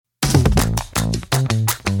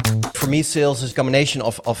me, sales is a combination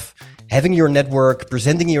of having your network,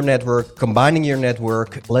 presenting your network, combining your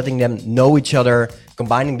network, letting them know each other,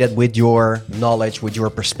 combining that with your knowledge, with your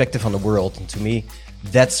perspective on the world. And to me,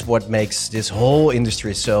 that's what makes this whole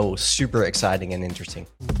industry so super exciting and interesting.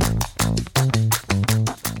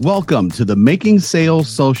 Welcome to the Making Sales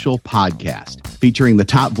Social podcast, featuring the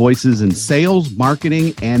top voices in sales,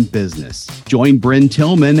 marketing, and business. Join Bryn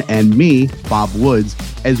Tillman and me, Bob Woods,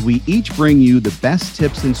 as we each bring you the best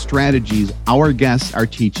tips and strategies our guests are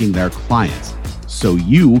teaching their clients, so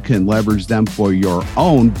you can leverage them for your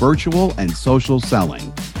own virtual and social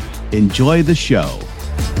selling. Enjoy the show.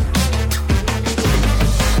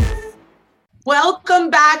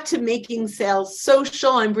 Welcome back to Making Sales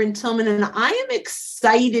Social. I'm Bryn Tillman, and I am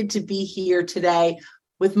excited to be here today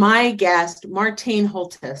with my guest, Martijn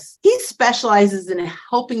Holtes. He specializes in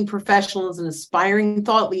helping professionals and aspiring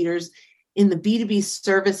thought leaders in the B2B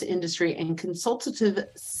service industry and consultative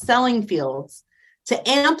selling fields to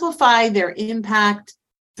amplify their impact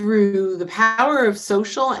through the power of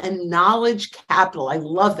social and knowledge capital. I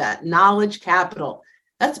love that, knowledge capital.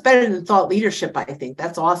 That's better than thought leadership, I think.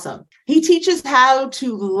 That's awesome. He teaches how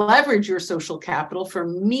to leverage your social capital for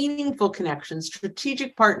meaningful connections,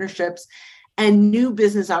 strategic partnerships, and new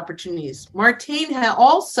business opportunities. Martijn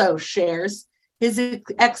also shares his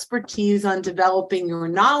expertise on developing your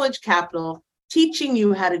knowledge capital, teaching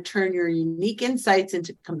you how to turn your unique insights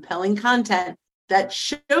into compelling content that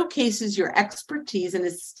showcases your expertise and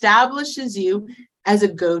establishes you as a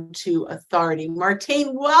go-to authority.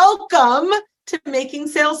 Martijn, welcome to Making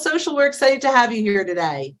Sales Social. We're excited to have you here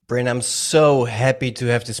today. Bryn, I'm so happy to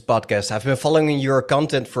have this podcast. I've been following your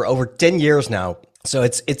content for over 10 years now. So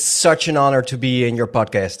it's such an honor to be in your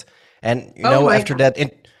podcast. And after that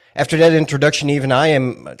introduction, even I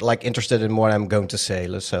am interested in what I'm going to say.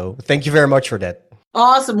 So thank you very much for that.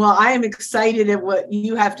 Awesome. Well, I am excited at what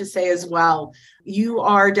you have to say as well. You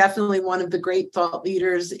are definitely one of the great thought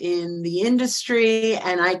leaders in the industry,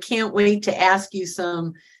 and I can't wait to ask you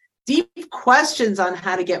some deep questions on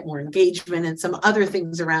how to get more engagement and some other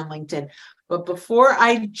things around LinkedIn. But before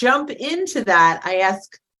I jump into that, I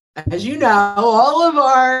ask, as you know, all of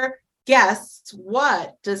our guests,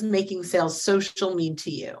 what does Making Sales Social mean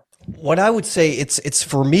to you? What I would say, it's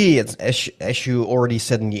for me, it's, as you already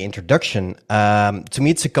said in the introduction, to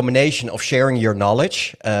me, it's a combination of sharing your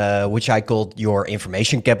knowledge, which I call your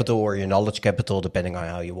information capital or your knowledge capital, depending on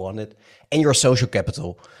how you want it, and your social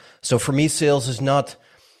capital. So for me, sales is not...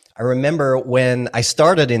 I remember when I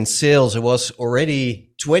started in sales, it was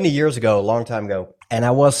already 20 years ago, a long time ago. And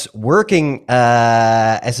I was working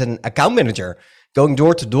as an account manager, going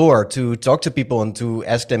door to door to talk to people and to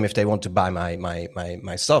ask them if they want to buy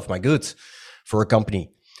my stuff, my goods for a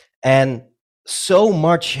company. And so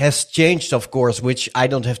much has changed, of course, which I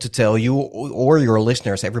don't have to tell you or your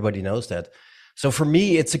listeners. Everybody knows that. So for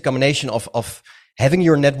me, it's a combination of having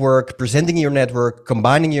your network, presenting your network,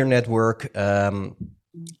 combining your network,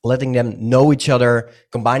 letting them know each other,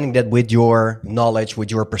 combining that with your knowledge,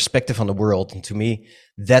 with your perspective on the world. And to me,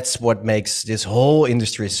 that's what makes this whole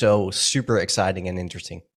industry so super exciting and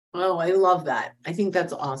interesting. Oh, I love that. I think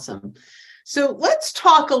that's awesome. So let's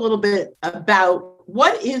talk a little bit about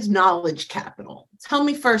what is knowledge capital. Tell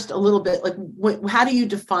me first a little bit, how do you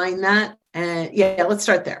define that? And let's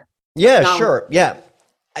start there. Yeah, sure. Yeah.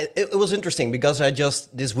 It was interesting because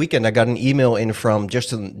this weekend I got an email in from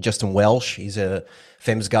Justin Welsh. He's a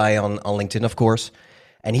famous guy on LinkedIn, of course.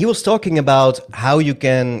 And he was talking about how you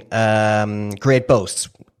can create posts.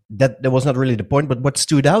 That was not really the point, but what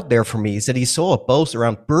stood out there for me is that he saw a post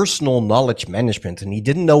around personal knowledge management and he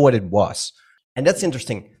didn't know what it was. And that's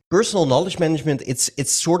interesting. Personal knowledge management, it's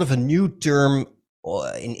sort of a new term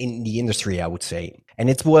in the industry, I would say. And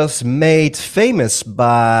it was made famous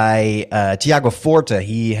by Tiago Forte.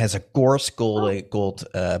 He has a course called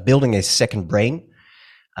Building a Second Brain.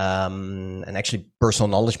 And actually, personal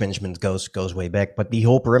knowledge management goes way back. But the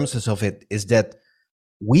whole premises of it is that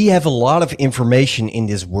we have a lot of information in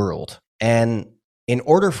this world. And in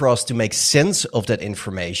order for us to make sense of that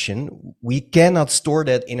information, we cannot store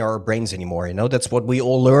that in our brains anymore. That's what we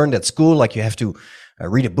all learned at school. Like you have to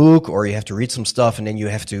read a book or you have to read some stuff and then you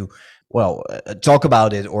have to talk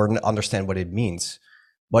about it or understand what it means.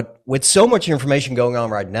 But with so much information going on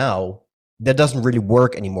right now, that doesn't really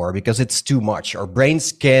work anymore because it's too much. Our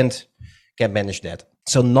brains can't manage that.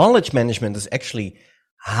 So knowledge management is actually,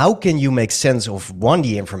 how can you make sense of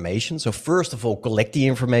the information? So first of all, collect the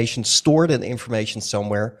information, store that information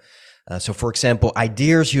somewhere. So for example,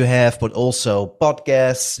 ideas you have, but also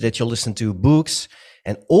podcasts that you listen to, books,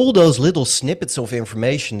 and all those little snippets of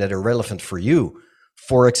information that are relevant for you.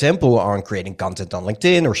 for example, on creating content on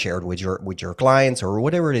LinkedIn or share it with your clients or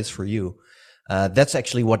whatever it is for you. That's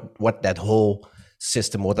actually what that whole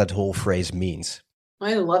system, what that whole phrase means.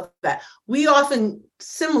 I love that. We often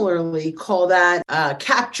similarly call that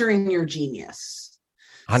capturing your genius.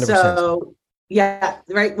 100%. So, yeah,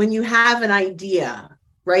 right. When you have an idea,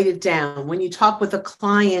 write it down. When you talk with a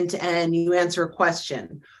client and you answer a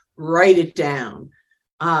question, write it down.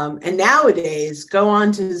 And nowadays, go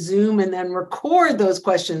on to Zoom and then record those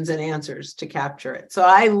questions and answers to capture it. So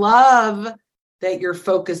I love that you're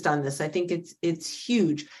focused on this. I think it's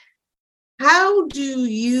huge. How do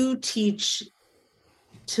you teach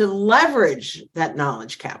to leverage that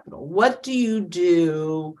knowledge capital? What do you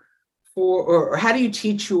do or how do you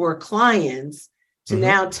teach your clients to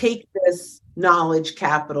now take this knowledge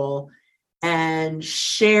capital and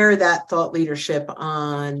share that thought leadership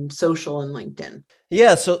on social and LinkedIn?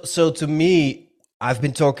 Yeah, so to me, I've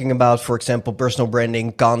been talking about, for example, personal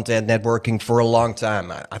branding, content, networking for a long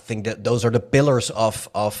time. I think that those are the pillars of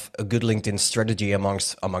a good LinkedIn strategy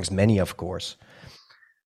amongst many, of course.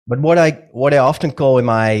 But what I often call in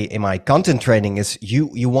my content training is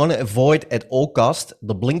you want to avoid at all cost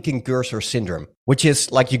the blinking cursor syndrome, which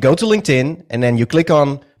is like you go to LinkedIn and then you click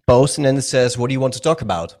on post and then it says, what do you want to talk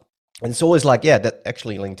about? And it's always like, yeah, that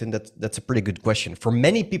actually LinkedIn, that's a pretty good question. For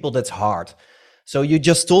many people, that's hard. So you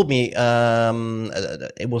just told me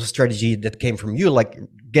it was a strategy that came from you, like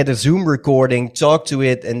get a Zoom recording, talk to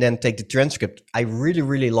it, and then take the transcript. I really,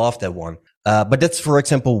 really love that one. But that's, for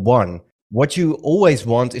example, one. What you always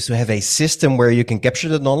want is to have a system where you can capture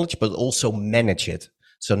the knowledge, but also manage it.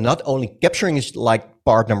 So not only capturing is like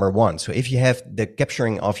part number one. So if you have the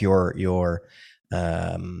capturing of your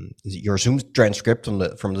Zoom transcript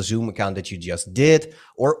from the Zoom account that you just did,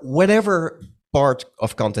 or whatever part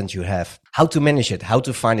of content you have, how to manage it, how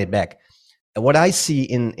to find it back. And what I see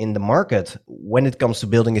in the market when it comes to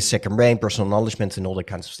building a second brain, personal knowledge, and all that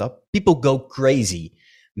kinds of stuff, people go crazy.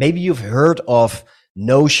 Maybe you've heard of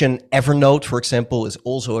Notion. Evernote, for example, is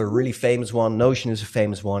also a really famous one. Notion is a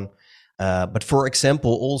famous one. But for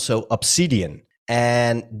example, also Obsidian.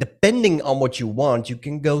 And depending on what you want, you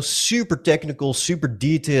can go super technical, super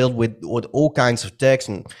detailed with all kinds of text.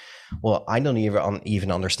 And well, I don't even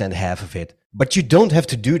understand half of it. But you don't have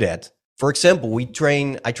to do that. For example,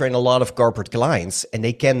 I train a lot of corporate clients and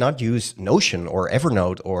they cannot use Notion or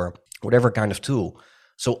Evernote or whatever kind of tool.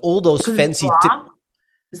 So all those fancy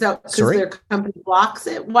is that because their company blocks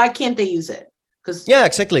it? Why can't they use it? Yeah,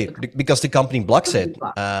 exactly. Because the company blocks it.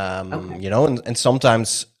 Okay. You know, and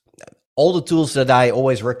sometimes all the tools that I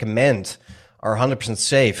always recommend are 100%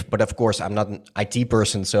 safe. But of course, I'm not an IT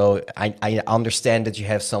person, so I understand that you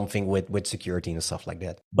have something with security and stuff like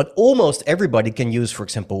that. But almost everybody can use, for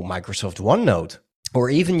example, Microsoft OneNote, or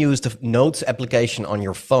even use the Notes application on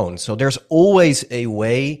your phone. So there's always a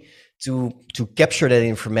way to capture that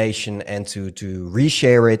information and to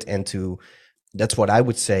reshare it, and that's what I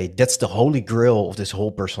would say, that's the holy grail of this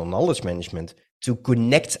whole personal knowledge management, to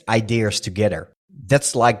connect ideas together.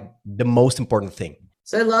 That's like the most important thing.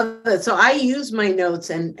 So I love it. So I use my notes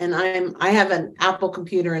and I have an Apple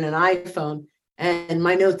computer and an iPhone, and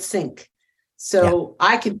my notes sync. So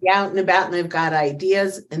I could be out and about and I've got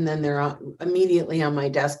ideas, and then they're immediately on my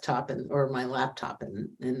desktop or my laptop,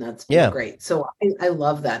 and that's great. So I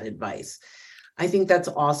love that advice. I think that's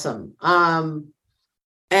awesome. And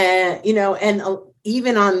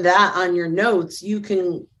even on that, on your notes, you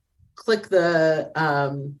can click the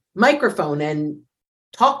microphone and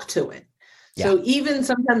talk to it. Yeah. So even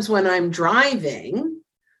sometimes when I'm driving,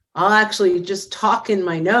 I'll actually just talk in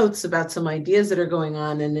my notes about some ideas that are going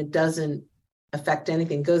on, and it doesn't affect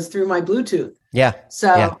anything. It goes through my Bluetooth. Yeah.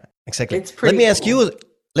 So exactly. It's pretty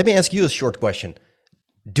Let me ask you a short question.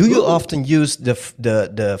 Do you often use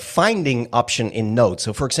the finding option in Notes?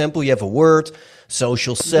 So for example, you have a word,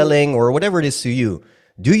 social selling, or whatever it is to you.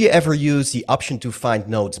 Do you ever use the option to find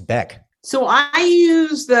notes back? So I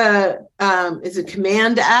use the, is it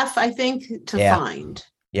Command F, I think, to find.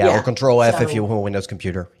 Yeah, or Control F if you have a Windows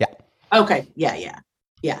computer. Yeah. Okay. Yeah.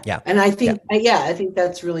 And I think, I think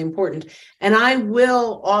that's really important. And I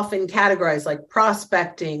will often categorize like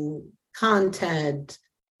prospecting, content,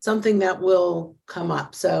 something that will come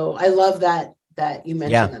up. So I love that you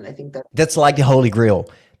mentioned that. I think that's like the holy grail.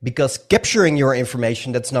 Because capturing your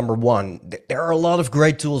information, that's number one. There are a lot of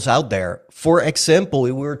great tools out there. For example,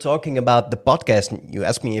 we were talking about the podcast, and you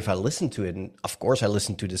asked me if I listened to it. And of course, I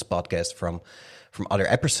listened to this podcast from other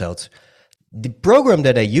episodes. The program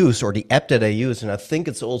that I use, or the app that I use, and I think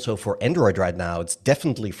it's also for Android right now, it's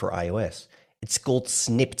definitely for iOS. It's called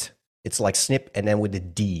Snipped. It's like Snip and then with a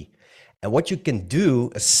D. And what you can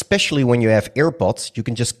do, especially when you have AirPods, you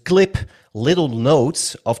can just clip little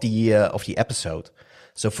notes of the episode.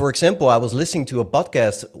 So, for example, I was listening to a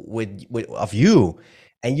podcast of you,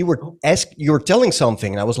 and you were telling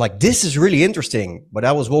something, and I was like, "This is really interesting." But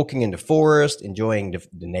I was walking in the forest, enjoying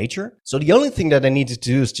the nature. So the only thing that I needed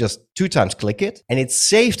to do is just 2 times click it, and it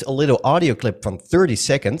saved a little audio clip from 30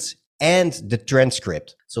 seconds and the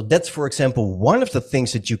transcript. So that's, for example, one of the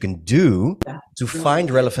things that you can do to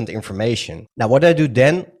find relevant information. Now, what I do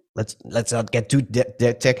then. Let's not get too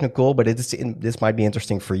technical, but this might be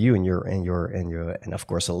interesting for you and of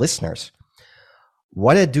course the listeners.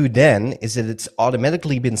 What I do then is that it's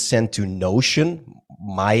automatically been sent to Notion,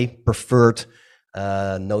 my preferred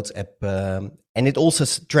notes app, and it also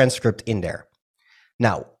has transcript in there.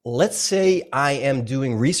 Now, let's say I am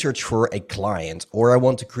doing research for a client, or I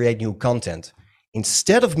want to create new content.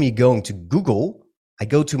 Instead of me going to Google, I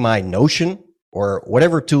go to my Notion or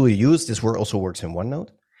whatever tool you use. This also works in OneNote.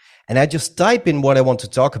 And I just type in what I want to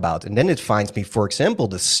talk about. And then it finds me, for example,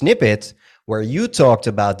 the snippet where you talked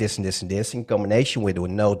about this and this and this in combination with a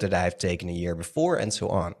note that I've taken a year before and so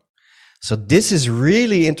on. So this is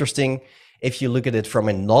really interesting if you look at it from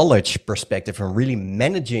a knowledge perspective and really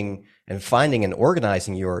managing and finding and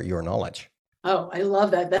organizing your knowledge. Oh, I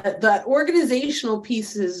love that. That organizational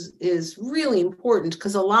piece is really important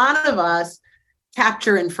because a lot of us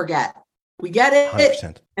capture and forget. We get it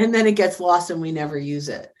 100%. And then it gets lost and we never use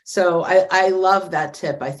it. So I love that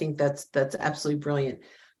tip. I think that's absolutely brilliant.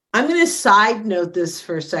 I'm going to side note this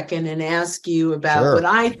for a second and ask you about what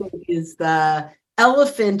I think is the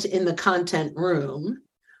elephant in the content room,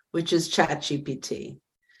 which is ChatGPT.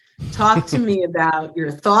 Talk to me about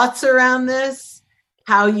your thoughts around this,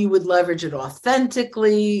 how you would leverage it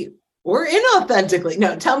authentically or inauthentically.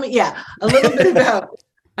 No, tell me, a little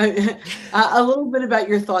bit about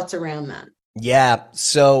your thoughts around that. Yeah.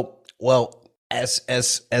 So, well, as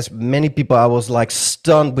many people, I was like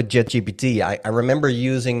stunned with ChatGPT. I remember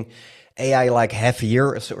using AI like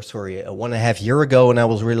 1.5 years ago, and I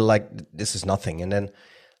was really like, this is nothing. And then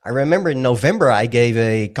I remember in November, I gave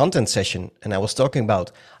a content session, and I was talking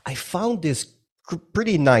about, I found this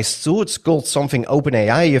pretty nice tool. It's called something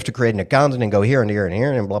OpenAI. You have to create an account and then go here and here and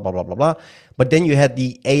here and blah, blah, blah, blah, blah. But then you had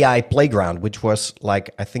the AI playground, which was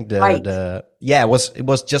like, I think it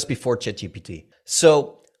was just before ChatGPT.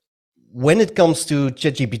 So when it comes to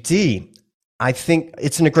ChatGPT, I think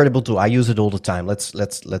it's an incredible tool. I use it all the time. Let's say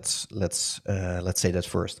that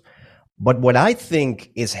first. But what I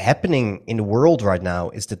think is happening in the world right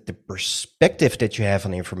now is that the perspective that you have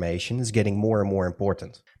on information is getting more and more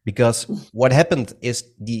important. Because what happened is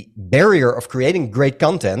the barrier of creating great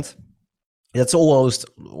content, that's almost,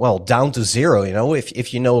 down to zero. You know,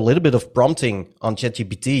 if you know a little bit of prompting on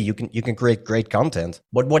ChatGPT, you can create great content.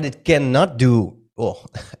 But what it cannot do,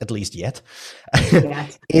 at least yet,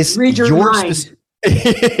 is read your mind.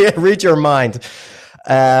 Read your mind.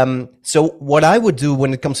 So what I would do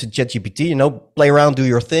when it comes to ChatGPT, play around, do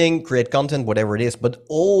your thing, create content, whatever it is, but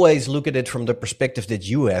always look at it from the perspective that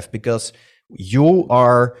you have, because you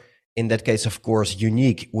are, in that case, of course,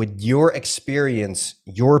 unique with your experience,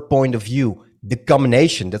 your point of view, the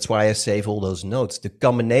combination. That's why I save all those notes, the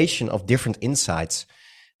combination of different insights.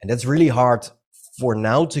 And that's really hard for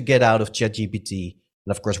now to get out of ChatGPT.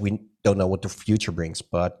 And of course, we don't know what the future brings,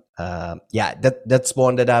 but that's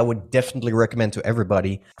one that I would definitely recommend to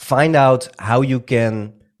everybody. Find out how you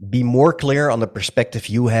can be more clear on the perspective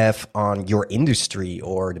you have on your industry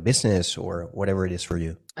or the business or whatever it is for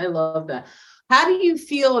you. I love that. How do you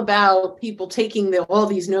feel about people taking all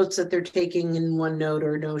these notes that they're taking in OneNote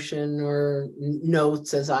or Notion or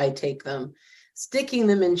notes as I take them, sticking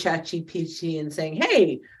them in ChatGPT and saying,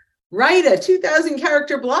 hey, write a 2,000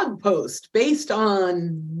 character blog post based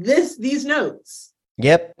on these notes?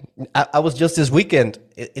 Yep. I was just this weekend.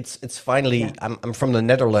 It's finally, I'm from the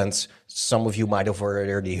Netherlands. Some of you might have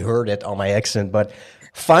already heard it on my accent, but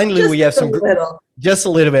finally we have just a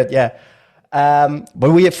little bit. Yeah.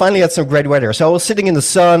 But we finally had some great weather. So I was sitting in the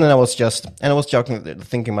sun and I was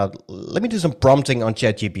thinking about, let me do some prompting on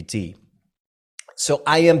ChatGPT. So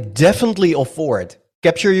I am definitely all for it.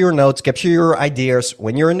 Capture your notes, capture your ideas.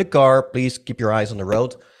 When you're in the car, please keep your eyes on the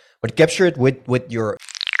road, but capture it with your...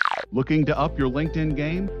 Looking to up your LinkedIn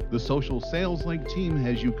game? The Social Sales Link team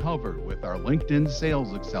has you covered with our LinkedIn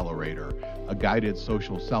Sales Accelerator, a guided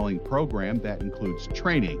social selling program that includes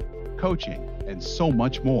training, coaching, and so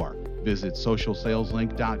much more. Visit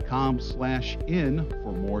socialsaleslink.com/in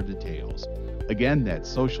for more details. Again, that's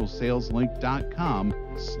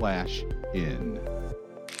socialsaleslink.com/in.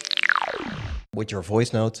 With your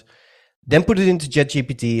voice note, then put it into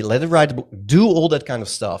ChatGPT, let it write a book, do all that kind of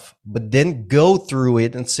stuff, but then go through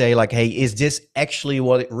it and say like, hey, is this actually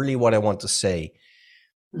what I want to say?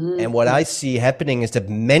 And what I see happening is that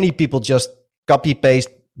many people just copy paste,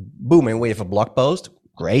 boom, and we have a blog post.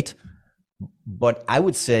 Great. But I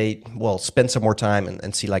would say, well, spend some more time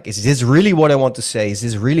and see like, is this really what I want to say? Is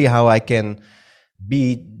this really how I can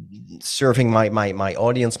be serving my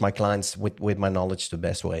audience, my clients with my knowledge the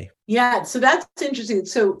best way? Yeah, so that's interesting.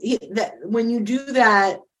 So that when you do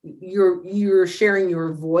that, you're sharing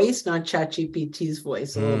your voice, not ChatGPT's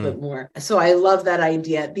voice, a little bit more. So I love that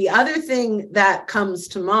idea. The other thing that comes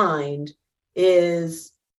to mind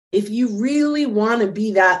is if you really want to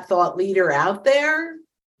be that thought leader out there,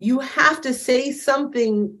 you have to say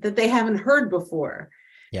something that they haven't heard before.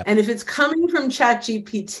 Yep. And if it's coming from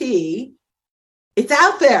ChatGPT, it's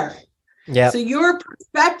out there. Yeah. So your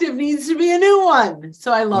perspective needs to be a new one.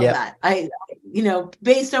 So I love that. I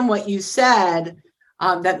based on what you said,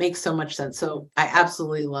 that makes so much sense. So I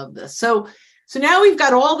absolutely love this. So now we've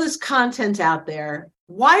got all this content out there.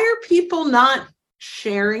 Why are people not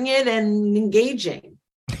sharing it and engaging?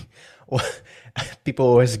 Well, people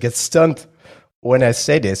always get stunned when I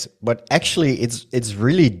say this, but actually it's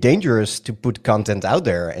really dangerous to put content out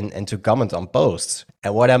there and to comment on posts.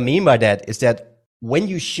 And what I mean by that is that when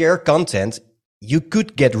you share content, you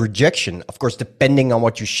could get rejection, of course, depending on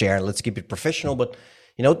what you share. Let's keep it professional, but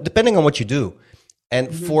depending on what you do.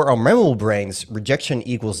 And for our mammal brains, rejection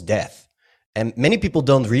equals death. And many people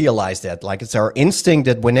don't realize that. Like, it's our instinct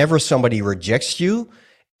that whenever somebody rejects you,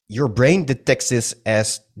 your brain detects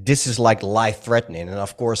this is like life threatening. And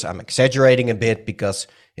of course, I'm exaggerating a bit, because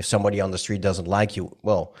if somebody on the street doesn't like you,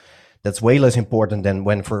 well, that's way less important than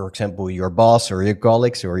when, for example, your boss or your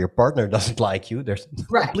colleagues or your partner doesn't like you. There's a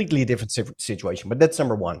completely different situation, but that's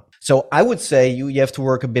number one. So I would say you have to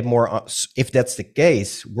work a bit more on, if that's the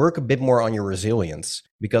case, work a bit more on your resilience.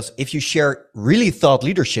 Because if you share really thought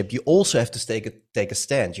leadership, you also have to take a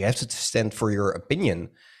stand. You have to stand for your opinion.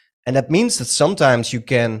 And that means that sometimes you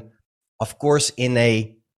can, of course, in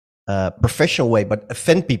a professional way, but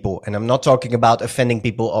offend people. And I'm not talking about offending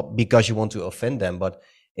people because you want to offend them, but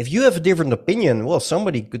if you have a different opinion, well,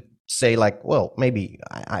 somebody could say like, well, maybe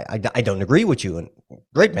I don't agree with you. And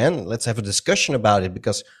great, man, let's have a discussion about it,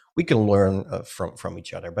 because we can learn from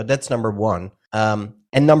each other. But that's number one. And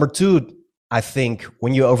number two, I think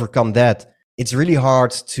when you overcome that, it's really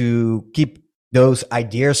hard to keep those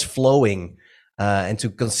ideas flowing and to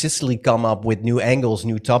consistently come up with new angles,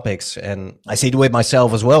 new topics. And I see it with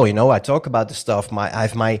myself as well. I talk about the stuff. I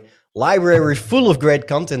have my library full of great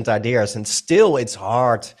content ideas, and still it's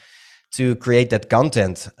hard to create that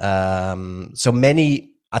content. I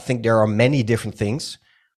think there are many different things,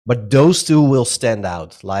 but those two will stand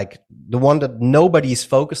out. Like the one that nobody is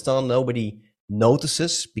focused on, nobody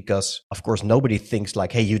notices, because of course nobody thinks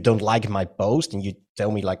like, hey, you don't like my post, and you tell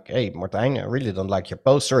me like, hey, Martijn, I really don't like your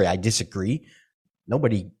post. Sorry, I disagree.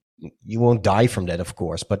 You won't die from that, of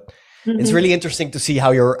course, but it's really interesting to see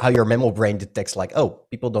how your mammal brain detects like, oh,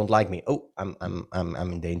 people don't like me. Oh,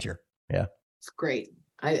 I'm in danger. Yeah. It's great.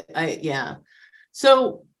 Yeah.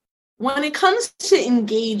 So when it comes to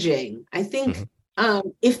engaging, I think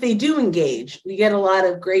if they do engage, we get a lot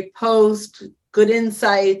of great posts, good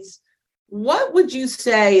insights. What would you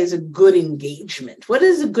say is a good engagement? What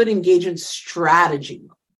is a good engagement strategy?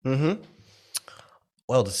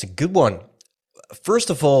 Well, that's a good one. First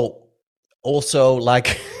of all, also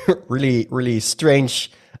like really, really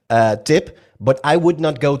strange tip, but I would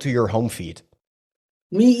not go to your home feed.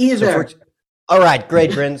 Me either. All right,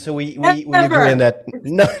 great, Brent. So we agree on that.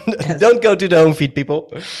 No, don't go to the home feed,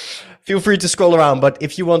 people. Feel free to scroll around, but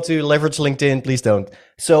if you want to leverage LinkedIn, please don't.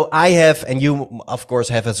 So I have, and you of course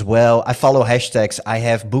have as well, I follow hashtags. I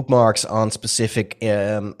have bookmarks on specific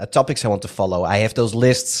topics I want to follow. I have those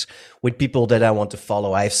lists with people that I want to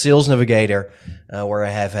follow. I have Sales Navigator, where I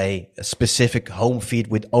have a specific home feed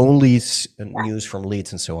with only news from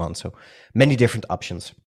leads and so on. So many different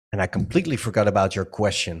options. And I completely forgot about your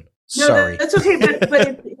question. No, sorry. That's okay.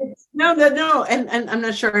 But it's, no. And I'm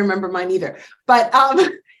not sure I remember mine either. But,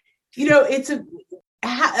 it's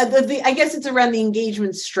I guess it's around the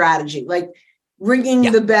engagement strategy, like ringing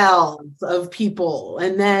the bells of people.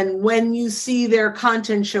 And then when you see their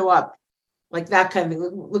content show up, like that kind of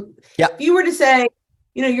thing. Look, if you were to say,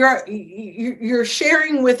 you're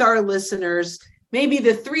sharing with our listeners, maybe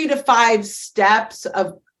the 3 to 5 steps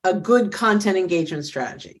of a good content engagement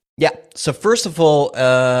strategy. Yeah. So first of all,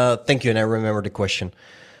 thank you. And I remember the question.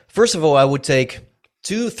 First of all, I would take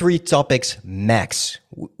 2-3 topics max.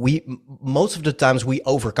 We most of the times we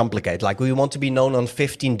overcomplicate. Like we want to be known on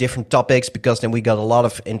 15 different topics because then we got a lot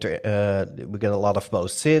of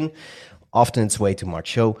posts in. Often it's way too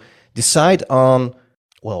much. So decide on.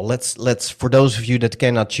 Well, let's for those of you that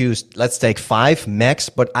cannot choose, let's take 5 max.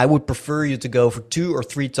 But I would prefer you to go for 2 or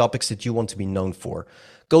 3 topics that you want to be known for.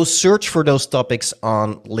 Go search for those topics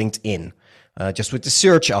on LinkedIn. Just with the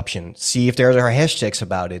search option, see if there are hashtags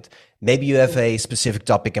about it. Maybe you have a specific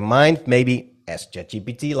topic in mind. Maybe ask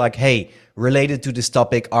ChatGPT, like, hey, related to this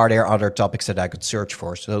topic, are there other topics that I could search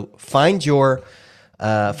for? So find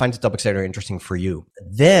the topics that are interesting for you.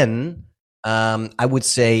 Then I would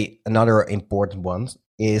say another important one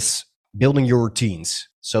is building your routines.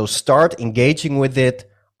 So start engaging with it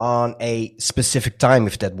on a specific time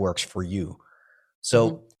if that works for you.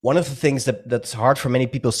 So one of the things that's hard for many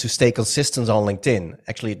people is to stay consistent on LinkedIn.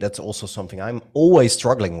 Actually, that's also something I'm always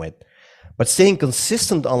struggling with. But staying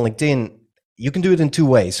consistent on LinkedIn, you can do it in 2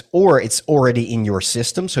 ways. Or it's already in your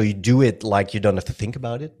system, so you do it like you don't have to think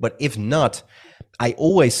about it. But if not, I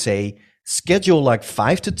always say schedule like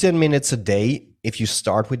 5 to 10 minutes a day. If you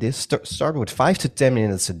start with this, start with 5 to 10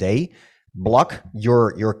 minutes a day. Block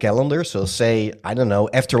your calendar. So say, I don't know,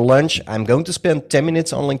 after lunch, I'm going to spend 10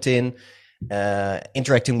 minutes on LinkedIn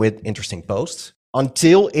interacting with interesting posts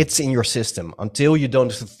until it's in your system, until you don't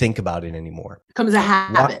have to think about it anymore. Becomes a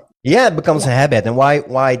habit. It becomes a habit. And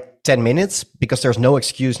why 10 minutes? Because there's no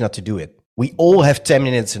excuse not to do it. We all have 10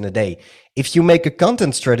 minutes in a day. If you make a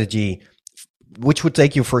content strategy, which would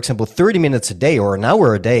take you, for example, 30 minutes a day or an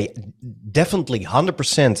hour a day, definitely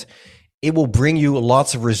 100%, it will bring you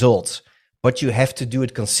lots of results. But you have to do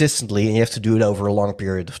it consistently and you have to do it over a long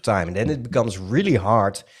period of time. And then it becomes really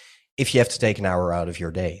hard if you have to take an hour out of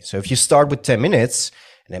your day. So if you start with 10 minutes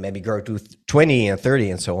and then maybe grow to 20 and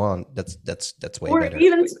 30 and so on, that's way better. Or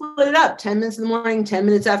even split it up, 10 minutes in the morning, 10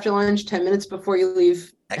 minutes after lunch, 10 minutes before you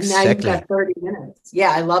leave. And now you've got 30 minutes.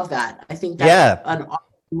 Yeah, I love that. I think that's an awesome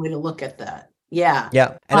way to look at that. Yeah.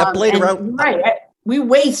 Yeah. And I played around. Right. We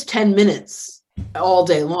waste 10 minutes all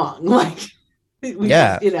day long. Like, I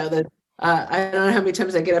don't know how many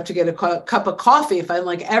times I get up to get a cup of coffee. If I'm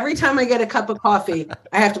like, every time I get a cup of coffee,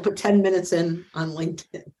 I have to put 10 minutes in on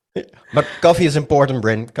LinkedIn. But coffee is important,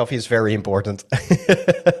 Bryn. Coffee is very important.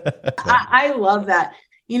 I love that.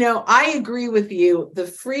 I agree with you. The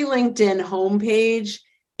free LinkedIn homepage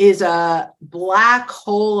is a black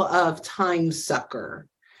hole of time sucker.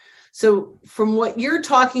 So from what you're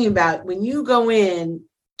talking about, when you go in,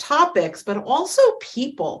 topics, but also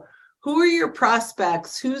people, who are your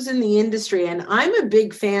prospects, who's in the industry? And I'm a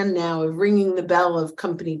big fan now of ringing the bell of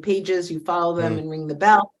company pages. You follow them and ring the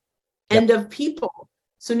bell, and of people.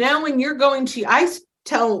 So now when you're going to, I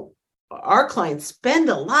tell our clients, spend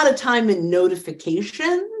a lot of time in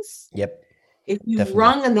notifications. Yep. If you've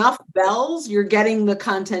rung enough bells, you're getting the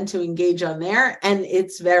content to engage on there. And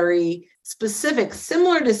it's very specific,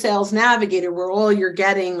 similar to Sales Navigator, where all you're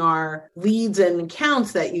getting are leads and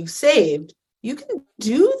accounts that you've saved. You can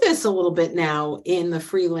do this a little bit now in the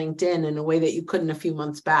free LinkedIn in a way that you couldn't a few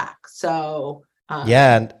months back. So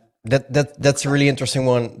and that's a really interesting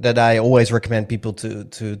one that I always recommend people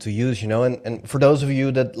to use, and for those of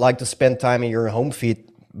you that like to spend time in your home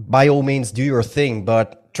feed, by all means do your thing,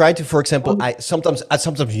 but try to, for example, I sometimes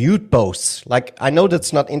mute posts. Like, I know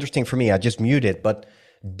that's not interesting for me, I just mute it, but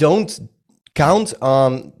don't count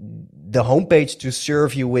on the homepage to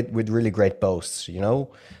serve you with really great posts.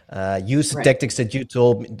 Use the tactics that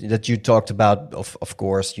you talked about. Of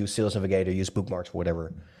course, use Sales Navigator, use bookmarks,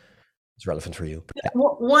 whatever is relevant for you. Yeah.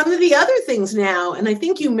 Well, one of the other things now, and I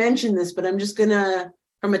think you mentioned this, but I'm just gonna,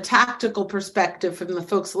 from a tactical perspective, from the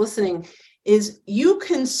folks listening, is you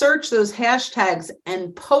can search those hashtags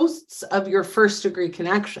and posts of your first degree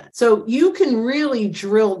connection. So you can really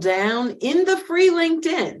drill down in the free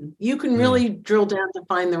LinkedIn. You can really drill down to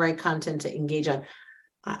find the right content to engage on.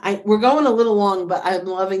 We're going a little long, but I'm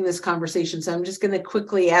loving this conversation. So I'm just going to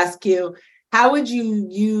quickly ask you, how would you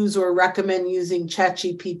use or recommend using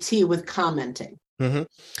ChatGPT with commenting?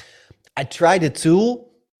 I tried a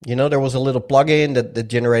tool. There was a little plugin that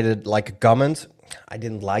generated like a comment. I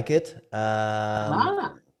didn't like it.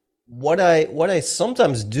 What I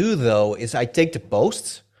sometimes do though is I take the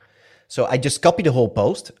posts. So I just copy the whole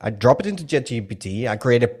post. I drop it into ChatGPT. I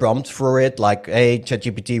create a prompt for it, like, hey,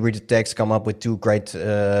 ChatGPT, read the text, come up with 2 great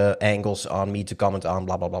angles on me to comment on,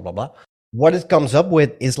 blah, blah, blah, blah, blah. What it comes up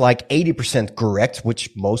with is like 80% correct,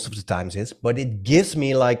 which most of the times is, but it gives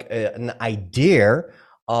me like an idea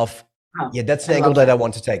of, that's the angle that I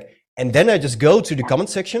want to take. And then I just go to the comment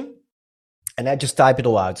section And I just type it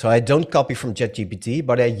all out. So I don't copy from ChatGPT,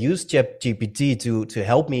 but I use ChatGPT to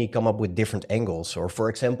help me come up with different angles. Or for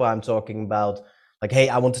example, I'm talking about like, hey,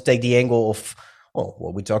 I want to take the angle of, well,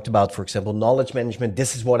 what we talked about, for example, knowledge management.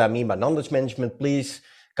 This is what I mean by knowledge management. Please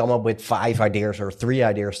come up with 5 ideas or 3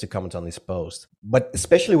 ideas to comment on this post. But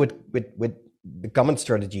especially with the comment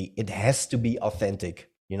strategy, it has to be authentic.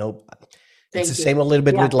 You know, it's the same a little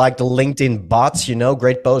bit with like the LinkedIn bots, you know,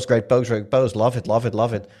 great post, great post, great post. Love it, love it,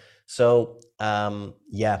 love it. So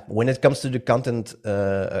when it comes to the content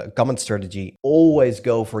comment strategy, always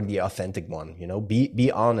go for the authentic one. You know,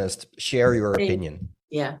 be honest, share your opinion.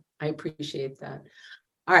 Yeah, I appreciate that.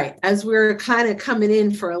 All right, as we're kind of coming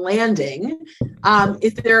in for a landing,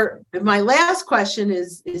 my last question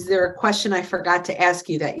is there a question I forgot to ask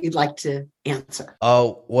you that you'd like to answer?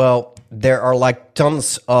 Oh, well, there are like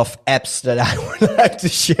tons of apps that I would like to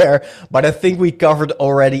share, but I think we covered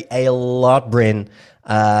already a lot, Bryn.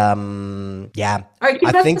 All right,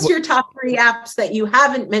 give us your top 3 apps that you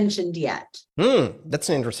haven't mentioned yet. That's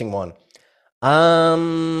an interesting one.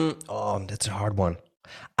 That's a hard one.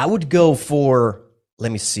 I would go for,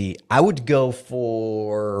 let me see. I would go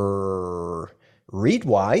for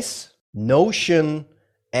Readwise, Notion,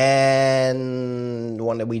 and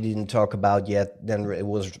one that we didn't talk about yet. Then it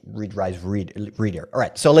was Readwise Reader. All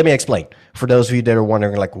right, so let me explain for those of you that are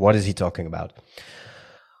wondering, like, what is he talking about?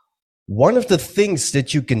 One of the things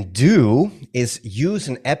that you can do is use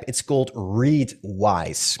an app. It's called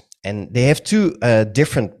Readwise. And they have 2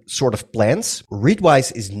 different sort of plans.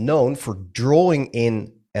 Readwise is known for drawing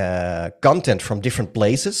in content from different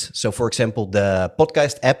places. So, for example, the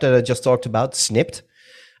podcast app that I just talked about, Snipped.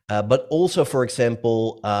 But also, for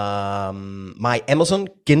example, my Amazon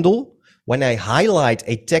Kindle. When I highlight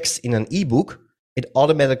a text in an ebook, it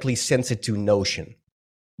automatically sends it to Notion.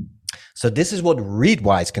 So this is what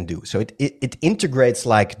Readwise can do. So it integrates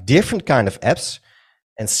like different kind of apps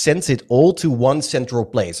and sends it all to one central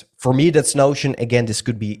place. For me, that's Notion. Again, this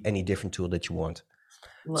could be any different tool that you want.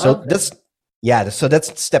 So that's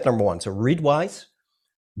step number 1. So Readwise,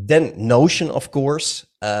 then Notion, of course.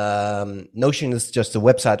 Notion is just a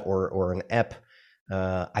website or an app.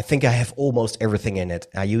 I think I have almost everything in it.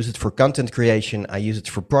 I use it for content creation. I use it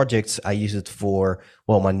for projects. I use it for,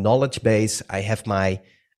 my knowledge base. I have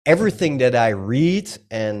everything that I read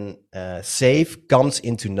and save comes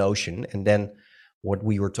into Notion. And then what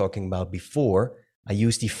we were talking about before, I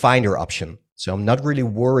use the Finder option. So I'm not really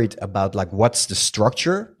worried about like what's the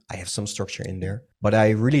structure. I have some structure in there, but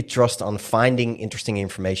I really trust on finding interesting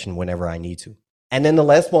information whenever I need to. And then the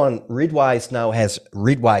last one, Readwise now has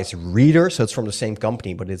Readwise Reader. So it's from the same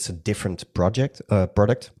company, but it's a different product.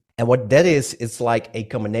 And what that is, it's like a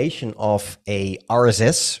combination of a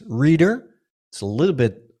RSS reader. It's a little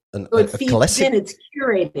bit it feeds in, it's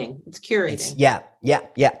curating.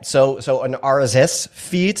 So an RSS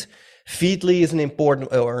feed. Feedly is an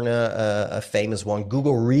important or a famous one.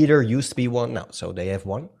 Google Reader used to be one now, so they have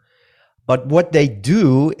one. But what they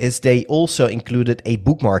do is they also included a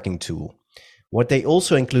bookmarking tool. What they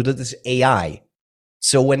also included is AI.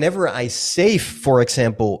 So whenever I save, for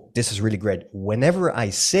example, this is really great. Whenever I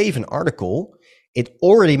save an article, it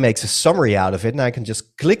already makes a summary out of it, and I can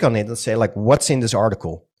just click on it and say, like, what's in this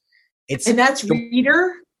article? And that's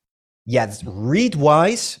Reader? Yeah, it's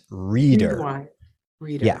Readwise Reader.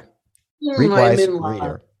 Reader. Yeah. Readwise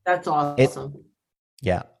Reader. That's awesome.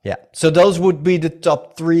 Yeah. So those would be the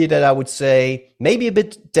top 3 that I would say, maybe a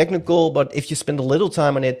bit technical, but if you spend a little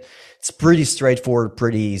time on it, it's pretty straightforward,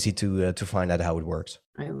 pretty easy to find out how it works.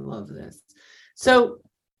 I love this. So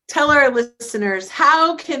tell our listeners,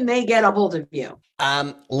 how can they get a hold of you?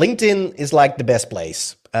 LinkedIn is like the best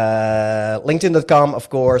place. LinkedIn.com, of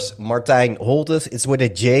course. Martijn Holtes. It's with a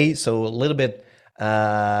J, so a little bit.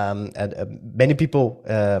 Many people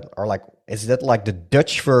are like, is that like the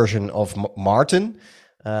Dutch version of Martin?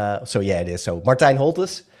 So yeah, it is. So Martijn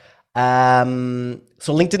Holtes.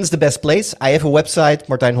 So LinkedIn is the best place. I have a website,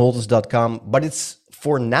 martijnholtes.com, but it's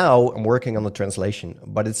for now, I'm working on the translation,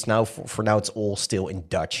 but it's now, for now, it's all still in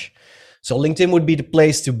Dutch. So LinkedIn would be the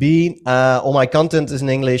place to be. All my content is in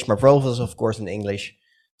English. My profile is, of course, in English.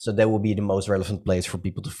 So that will be the most relevant place for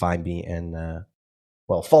people to find me and,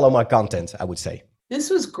 follow my content, I would say. This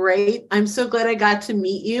was great. I'm so glad I got to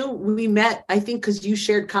meet you. We met, I think, because you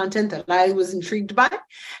shared content that I was intrigued by.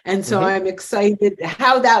 And so I'm excited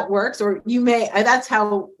how that works, or that's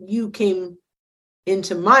how you came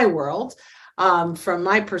into my world from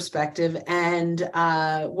my perspective. And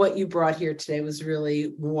what you brought here today was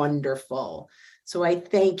really wonderful. So I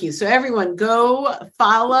thank you. So everyone, go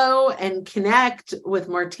follow and connect with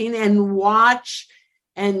Martijn and watch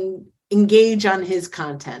and engage on his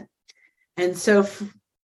content. And so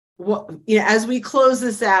as we close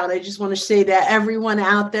this out, I just want to say to everyone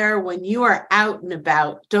out there, when you are out and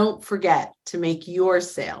about, don't forget to make your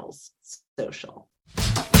sales social.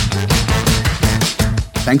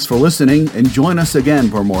 Thanks for listening, and join us again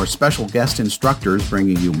for more special guest instructors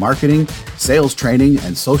bringing you marketing, sales training,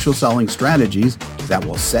 and social selling strategies that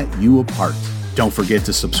will set you apart. Don't forget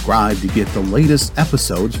to subscribe to get the latest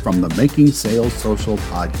episodes from the Making Sales Social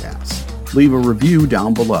podcast. Leave a review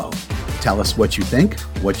down below. Tell us what you think,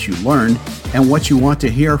 what you learned, and what you want to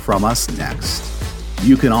hear from us next.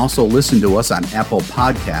 You can also listen to us on Apple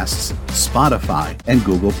Podcasts, Spotify, and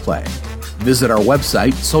Google Play. Visit our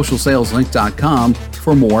website, socialsaleslink.com,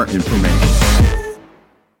 for more information.